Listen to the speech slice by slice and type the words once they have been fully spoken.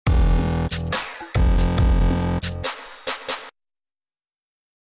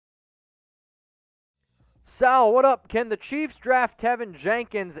Sal, what up? Can the Chiefs draft Teven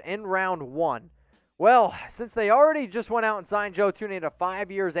Jenkins in round 1? Well, since they already just went out and signed Joe Thuney to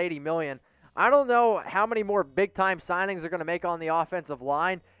 5 years, $80 million, I don't know how many more big-time signings they're going to make on the offensive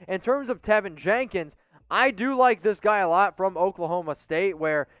line. In terms of Teven Jenkins, I do like this guy a lot from Oklahoma State,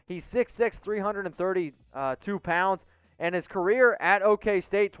 where he's 6'6", 332 pounds, and his career at OK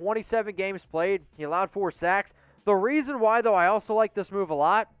State, 27 games played. He allowed 4 sacks. The reason why, though, I also like this move a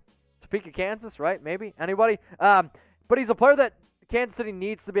lot, Topeka, Kansas, right? Maybe? Anybody? But he's a player that Kansas City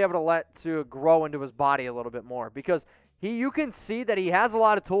needs to be able to let to grow into his body a little bit more, because you can see that he has a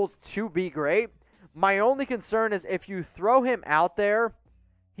lot of tools to be great. My only concern is if you throw him out there,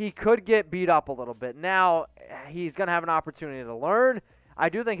 he could get beat up a little bit. Now, he's going to have an opportunity to learn. I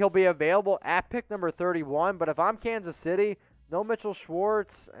do think he'll be available at pick number 31, but if I'm Kansas City, no Mitchell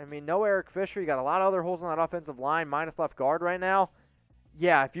Schwartz, no Eric Fisher. You got a lot of other holes on that offensive line, minus left guard right now.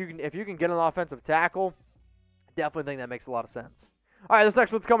 Yeah, if you can get an offensive tackle, definitely think that makes a lot of sense. All right, this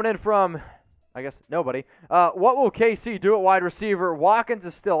next one's coming in from, I guess, nobody. What will KC do at wide receiver? Watkins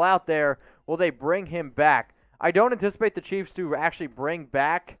is still out there. Will they bring him back? I don't anticipate the Chiefs to actually bring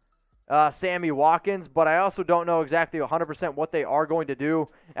back Sammy Watkins, but I also don't know exactly 100% what they are going to do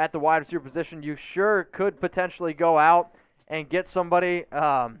at the wide receiver position. You sure could potentially go out and get somebody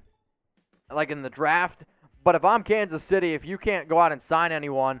like in the draft, but if I'm Kansas City, if you can't go out and sign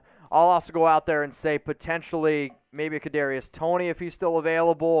anyone, I'll also go out there and say potentially maybe a Kadarius Toney if he's still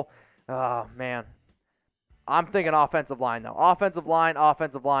available. Oh, man. I'm thinking offensive line, though. Offensive line.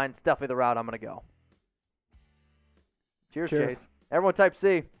 It's definitely the route I'm going to go. Cheers, Chase. Everyone type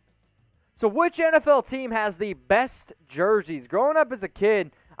C. So which NFL team has the best jerseys? Growing up as a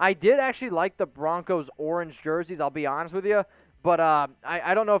kid, I did actually like the Broncos orange jerseys, I'll be honest with you. But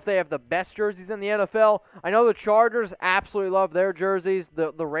I don't know if they have the best jerseys in the NFL. I know the Chargers absolutely love their jerseys.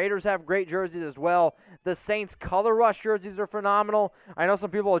 The Raiders have great jerseys as well. The Saints Color Rush jerseys are phenomenal. I know some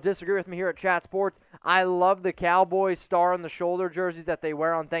people will disagree with me here at Chat Sports. I love the Cowboys star on the shoulder jerseys that they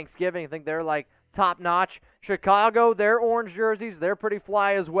wear on Thanksgiving. I think they're like top-notch. Chicago, their orange jerseys, they're pretty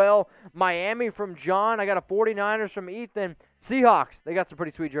fly as well. Miami from John. I got a 49ers from Ethan. Seahawks, they got some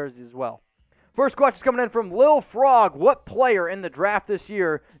pretty sweet jerseys as well. First question's coming in from Lil Frog. What player in the draft this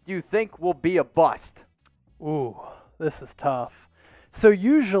year do you think will be a bust? Ooh, this is tough. So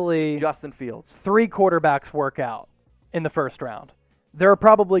usually Justin Fields. 3 quarterbacks work out in the first round. There are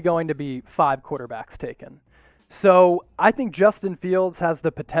probably going to be 5 quarterbacks taken. So I think Justin Fields has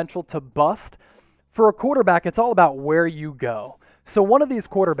the potential to bust. For a quarterback, it's all about where you go. So one of these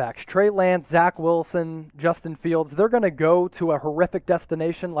quarterbacks, Trey Lance, Zach Wilson, Justin Fields, they're going to go to a horrific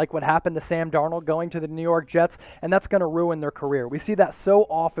destination like what happened to Sam Darnold going to the New York Jets, and that's going to ruin their career. We see that so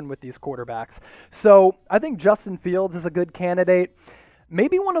often with these quarterbacks. So I think Justin Fields is a good candidate.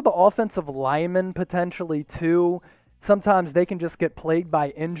 Maybe one of the offensive linemen potentially too. Sometimes they can just get plagued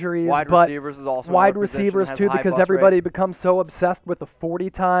by injuries. Wide receivers is also wide receivers too, because everybody becomes so obsessed with the 40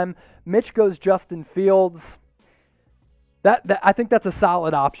 time. Mitch goes Justin Fields. I think that's a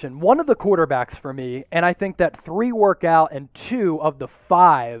solid option. One of the quarterbacks for me, and I think that 3 work out and 2 of the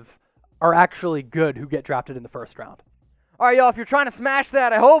 5 are actually good who get drafted in the first round. All right, y'all, if you're trying to smash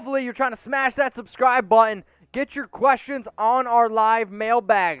that, hopefully you're trying to smash that subscribe button. Get your questions on our live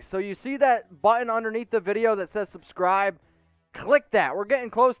mailbag. So you see that button underneath the video that says subscribe? Click that. We're getting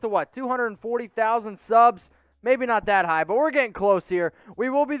close to, what, 240,000 subs? Maybe not that high, but we're getting close here.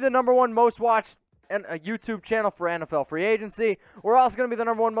 We will be the #1 most watched YouTube channel for NFL free agency. We're also going to be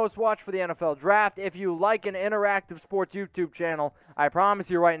the #1 most watched for the NFL draft. If you like an interactive sports YouTube channel, I promise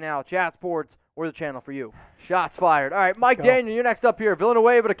you right now, Chat Sports, we're the channel for you. Shots fired. All right, Mike Daniel, you're next up here.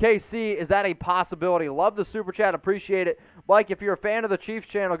 Villanueva to KC. Is that a possibility? Love the super chat. Appreciate it. Mike, if you're a fan of the Chiefs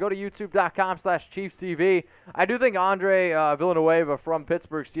channel, go to youtube.com/ChiefsTV. I do think Andre Villanueva from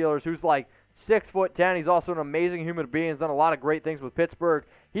Pittsburgh Steelers, who's like 6'10", he's also an amazing human being. He's done a lot of great things with Pittsburgh.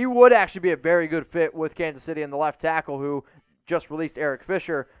 He would actually be a very good fit with Kansas City and the left tackle who just released Eric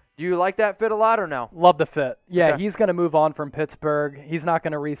Fisher. Do you like that fit a lot or no? Love the fit. Yeah, okay. He's going to move on from Pittsburgh. He's not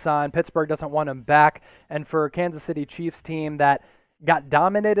going to re-sign. Pittsburgh doesn't want him back. And for a Kansas City Chiefs team that got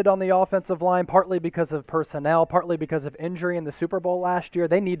dominated on the offensive line, partly because of personnel, partly because of injury in the Super Bowl last year,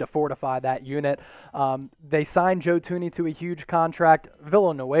 they need to fortify that unit. They signed Joe Thuney to a huge contract.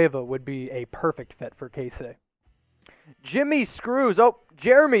 Villanueva would be a perfect fit for KC. Jeremy Screws,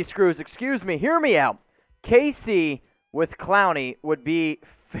 excuse me, hear me out. KC with Clowney would be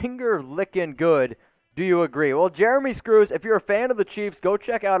finger-licking good. Do you agree? Well, Jeremy Screws, if you're a fan of the Chiefs, go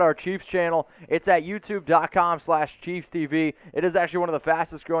check out our Chiefs channel. It's at youtube.com/ChiefsTV. It is actually one of the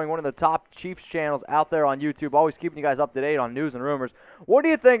fastest growing, one of the top Chiefs channels out there on YouTube, always keeping you guys up to date on news and rumors. What do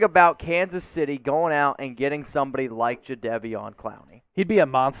you think about Kansas City going out and getting somebody like Jadeveon Clowney? He'd be a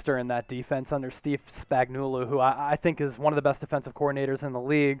monster in that defense under Steve Spagnuolo, who I think is one of the best defensive coordinators in the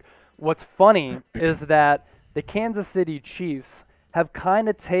league. What's funny is that the Kansas City Chiefs have kind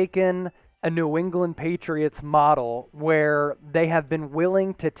of taken a New England Patriots model where they have been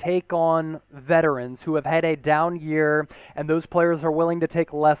willing to take on veterans who have had a down year, and those players are willing to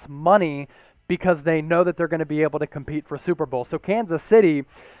take less money because they know that they're going to be able to compete for Super Bowl. So Kansas City,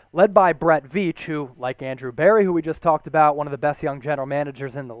 led by Brett Veach, who, like Andrew Berry, who we just talked about, one of the best young general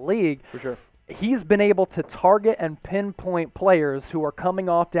managers in the league, For sure. he's been able to target and pinpoint players who are coming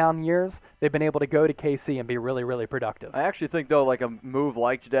off down years. They've been able to go to KC and be really, really productive. I actually think, though, like a move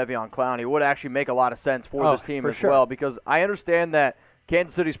like Jadeveon Clowney would actually make a lot of sense for this team as well, because I understand that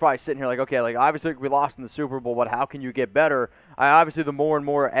Kansas City's probably sitting here like, okay, like obviously we lost in the Super Bowl, but how can you get better? Obviously, the more and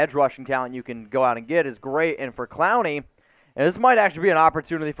more edge rushing talent you can go out and get is great, and for Clowney, and this might actually be an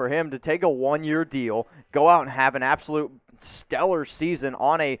opportunity for him to take a one-year deal, go out and have an absolute stellar season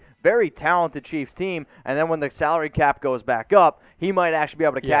on a very talented Chiefs team, and then when the salary cap goes back up, he might actually be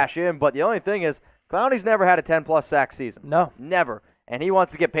able to cash in. But the only thing is, Clowney's never had a 10-plus sack season. No. Never. And he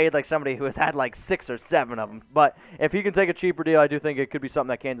wants to get paid like somebody who has had like 6 or 7 of them. But if he can take a cheaper deal, I do think it could be something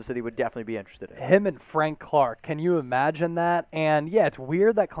that Kansas City would definitely be interested in. Him and Frank Clark, can you imagine that? And yeah, it's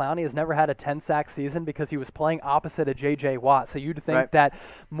weird that Clowney has never had a 10-sack season because he was playing opposite of J.J. Watt. So you'd think that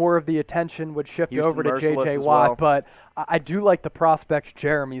more of the attention would shift over to J.J. Watt. But I do like the prospect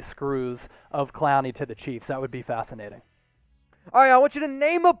Jeremy Screws of Clowney to the Chiefs. That would be fascinating. All right, I want you to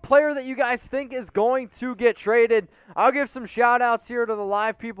name a player that you guys think is going to get traded. I'll give some shout-outs here to the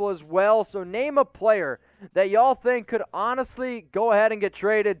live people as well. So name a player that y'all think could honestly go ahead and get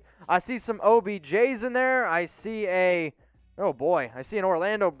traded. I see some OBJs in there. I see an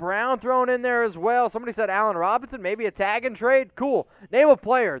Orlando Brown thrown in there as well. Somebody said Allen Robinson, maybe a tag and trade. Cool. Name a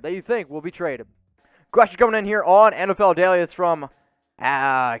player that you think will be traded. Question coming in here on NFL Daily. It's from,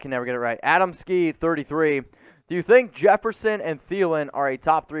 I can never get it right, Adamski33. Do you think Jefferson and Thielen are a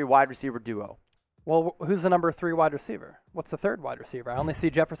top 3 wide receiver duo? Well, who's the number 3 wide receiver? What's the 3rd wide receiver? I only see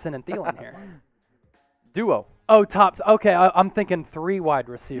Jefferson and Thielen here. Duo. Oh, top. Okay, I'm thinking 3 wide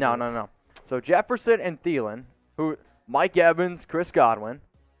receivers. No. So Jefferson and Thielen, Mike Evans, Chris Godwin,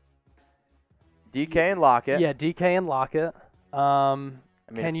 DK and Lockett. Yeah, DK and Lockett.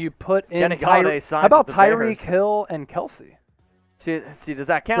 Can you put in how about Tyreek Hill and Kelsey? See, does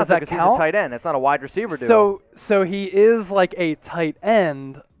that count? Does that because count? He's a tight end. It's not a wide receiver duo. So he is like a tight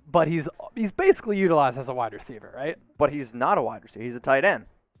end, but he's basically utilized as a wide receiver, right? But he's not a wide receiver. He's a tight end.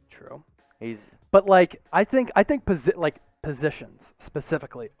 True. But like I think positions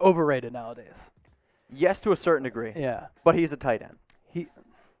specifically overrated nowadays. Yes, to a certain degree. Yeah. But he's a tight end.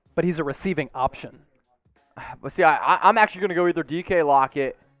 But he's a receiving option. But see, I'm actually going to go either DK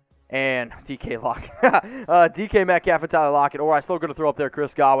Lockett and DK Metcalf and Tyler Lockett, or I'm still going to throw up there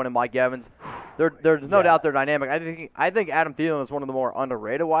Chris Godwin and Mike Evans. There's no doubt they're dynamic. I think Adam Thielen is one of the more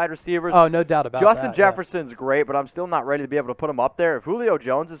underrated wide receivers. Oh, no doubt about that. Justin Jefferson's great, but I'm still not ready to be able to put him up there. If Julio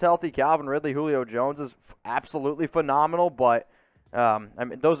Jones is healthy, Calvin Ridley, Julio Jones is absolutely phenomenal. But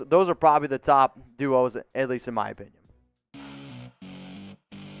those are probably the top duos, at least in my opinion.